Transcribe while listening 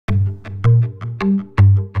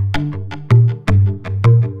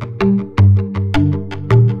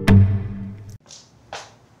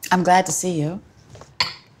I'm glad to see you.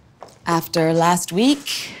 After last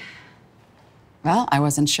week, well, I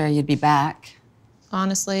wasn't sure you'd be back.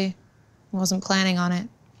 Honestly, I wasn't planning on it.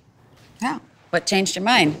 Yeah. What changed your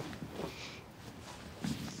mind?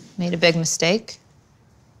 Made a big mistake.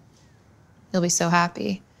 You'll be so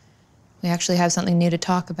happy. We actually have something new to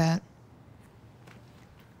talk about.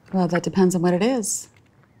 Well, that depends on what it is.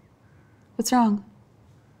 What's wrong?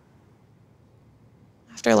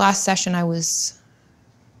 After last session, I was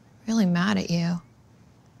really mad at you.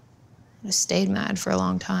 I just stayed mad for a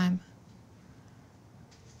long time.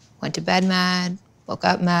 Went to bed mad, woke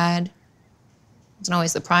up mad. It wasn't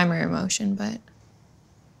always the primary emotion, but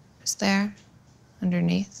just there,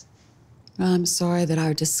 underneath. Well, I'm sorry that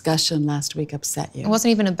our discussion last week upset you. It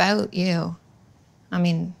wasn't even about you. I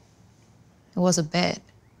mean, it was a bit.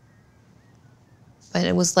 But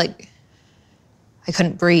it was like I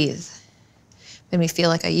couldn't breathe. Made me feel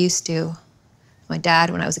like I used to. My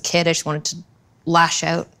dad, when I was a kid, I just wanted to lash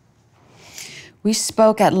out. We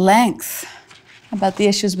spoke at length about the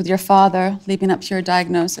issues with your father leading up to your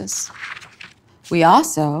diagnosis. We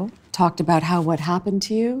also talked about how what happened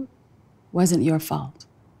to you wasn't your fault.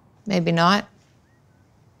 Maybe not.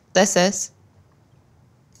 This is.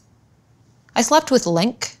 I slept with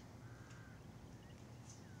Link.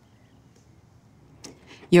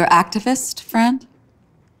 Your activist friend?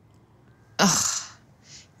 Ugh.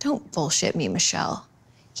 Don't bullshit me, Michelle.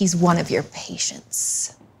 He's one of your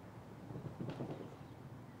patients.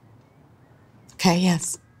 Okay,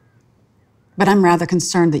 yes. But I'm rather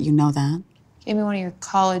concerned that you know that. Gave me one of your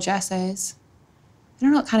college essays. I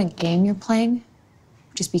don't know what kind of game you're playing.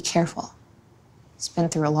 Just be careful. It's been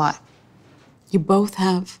through a lot. You both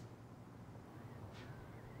have.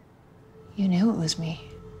 You knew it was me.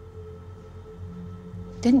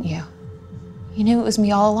 Didn't you? You knew it was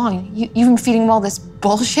me all along. You've been feeding him all this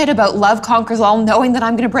bullshit about love conquers all, knowing that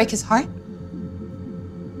I'm gonna break his heart?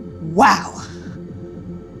 Wow.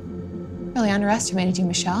 Really underestimated you,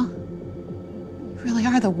 Michelle. You really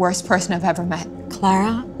are the worst person I've ever met.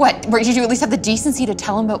 Clara? What, did you at least have the decency to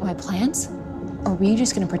tell him about my plans? Or were you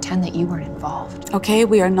just gonna pretend that you weren't involved? Okay,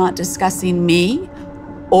 we are not discussing me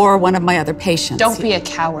or one of my other patients. Don't be a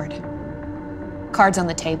coward. Cards on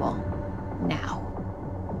the table, now.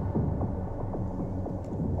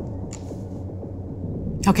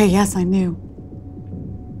 Okay, yes, I knew.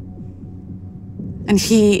 And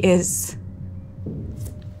he's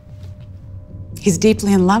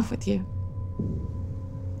deeply in love with you.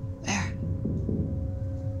 There.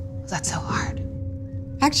 Was that so hard?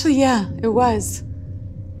 Actually, yeah, it was.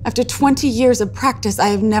 After 20 years of practice, I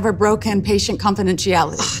have never broken patient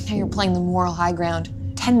confidentiality. Ugh, now you're playing the moral high ground.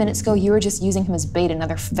 10 minutes ago, you were just using him as bait,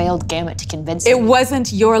 another failed gamut to convince him. It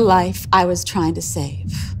wasn't your life I was trying to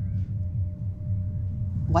save.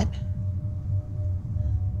 What?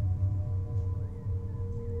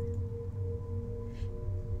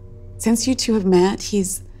 Since you two have met,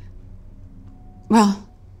 well,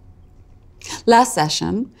 last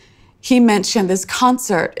session, he mentioned this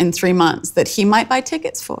concert in 3 months that he might buy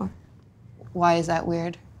tickets for. Why is that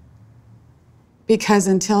weird? Because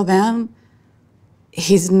until then,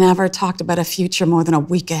 he's never talked about a future more than a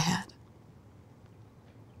week ahead.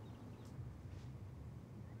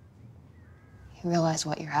 You realize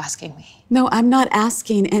what you're asking me. No, I'm not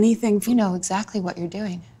asking anything. You know exactly what you're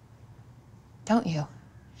doing, don't you?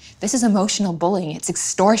 This is emotional bullying, it's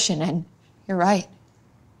extortion, and you're right.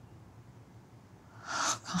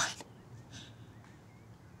 Oh, God.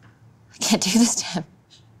 I can't do this to him.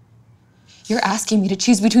 You're asking me to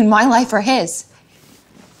choose between my life or his.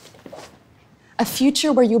 A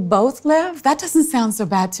future where you both live? That doesn't sound so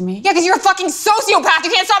bad to me. Yeah, because you're a fucking sociopath. You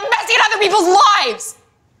can't stop messing in other people's lives.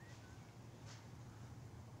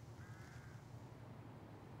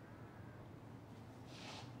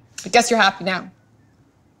 I guess you're happy now.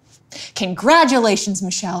 Congratulations,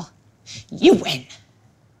 Michelle. You win.